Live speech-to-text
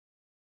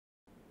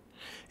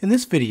In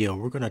this video,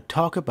 we're going to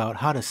talk about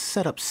how to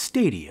set up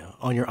Stadia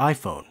on your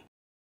iPhone.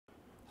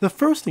 The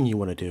first thing you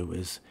want to do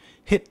is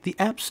hit the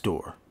App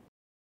Store.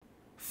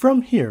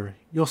 From here,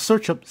 you'll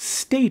search up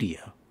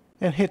Stadia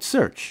and hit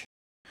search.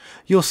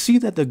 You'll see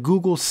that the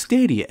Google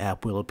Stadia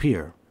app will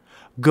appear.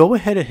 Go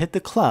ahead and hit the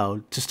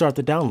cloud to start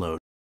the download.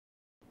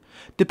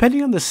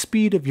 Depending on the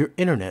speed of your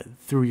internet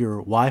through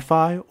your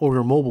Wi-Fi or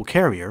your mobile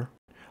carrier,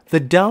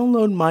 the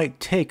download might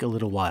take a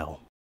little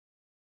while.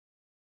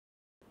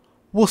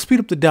 We'll speed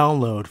up the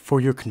download for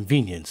your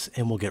convenience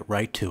and we'll get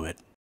right to it.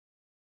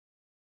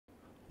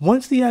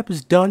 Once the app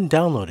is done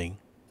downloading,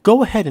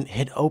 go ahead and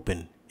hit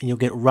open and you'll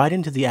get right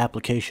into the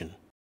application.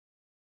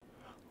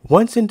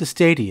 Once into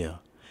Stadia,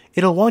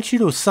 it'll want you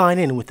to sign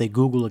in with a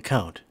Google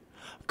account.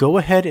 Go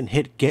ahead and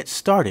hit Get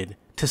Started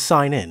to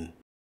sign in.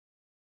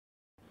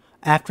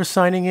 After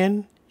signing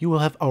in, you will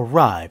have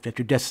arrived at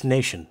your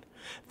destination.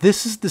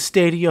 This is the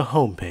Stadia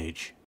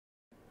homepage.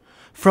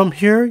 From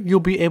here, you'll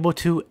be able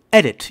to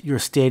edit your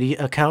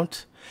Stadia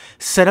account,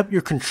 set up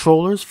your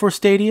controllers for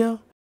Stadia,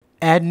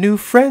 add new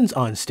friends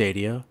on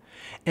Stadia,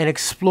 and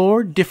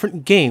explore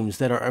different games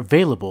that are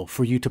available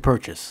for you to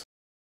purchase.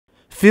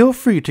 Feel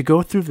free to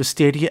go through the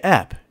Stadia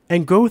app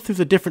and go through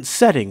the different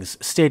settings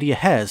Stadia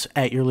has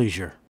at your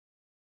leisure.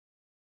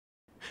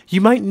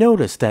 You might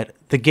notice that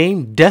the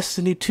game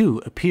Destiny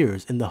 2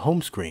 appears in the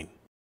home screen.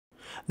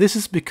 This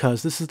is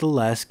because this is the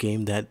last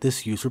game that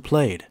this user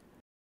played.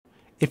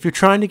 If you're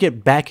trying to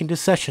get back into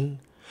session,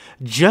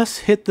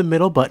 just hit the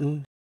middle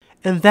button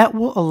and that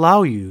will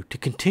allow you to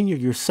continue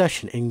your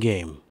session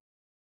in-game.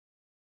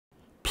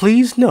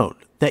 Please note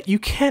that you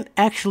can't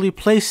actually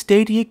play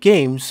Stadia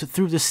games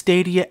through the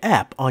Stadia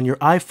app on your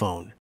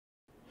iPhone.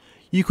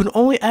 You can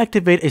only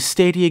activate a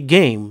Stadia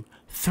game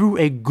through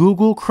a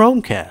Google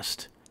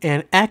Chromecast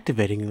and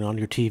activating it on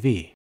your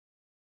TV.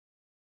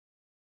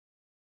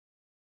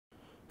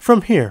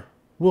 From here,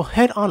 we'll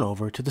head on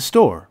over to the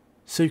store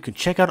so you can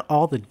check out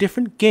all the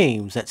different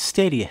games that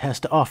Stadia has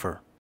to offer.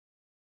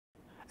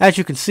 As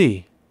you can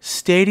see,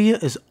 Stadia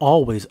is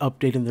always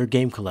updating their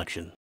game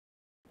collection.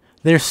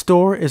 Their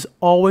store is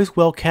always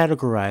well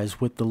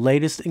categorized with the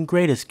latest and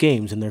greatest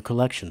games in their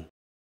collection.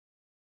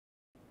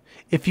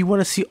 If you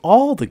want to see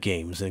all the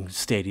games in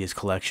Stadia's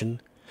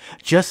collection,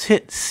 just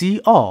hit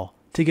See All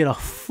to get a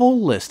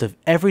full list of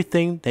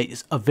everything that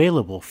is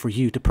available for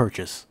you to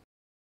purchase.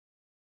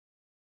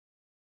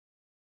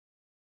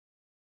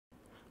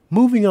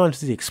 Moving on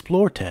to the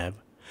Explore tab,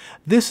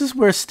 this is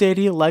where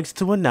Stadia likes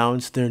to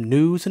announce their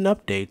news and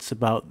updates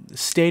about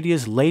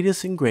Stadia's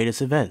latest and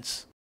greatest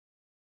events.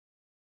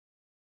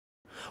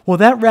 Well,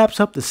 that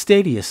wraps up the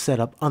Stadia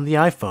setup on the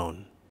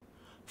iPhone.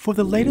 For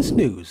the latest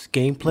news,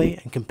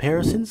 gameplay, and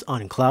comparisons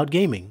on cloud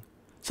gaming,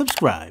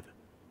 subscribe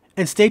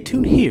and stay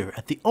tuned here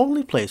at the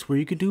only place where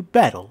you can do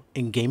battle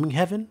in gaming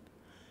heaven,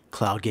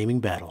 Cloud Gaming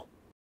Battle.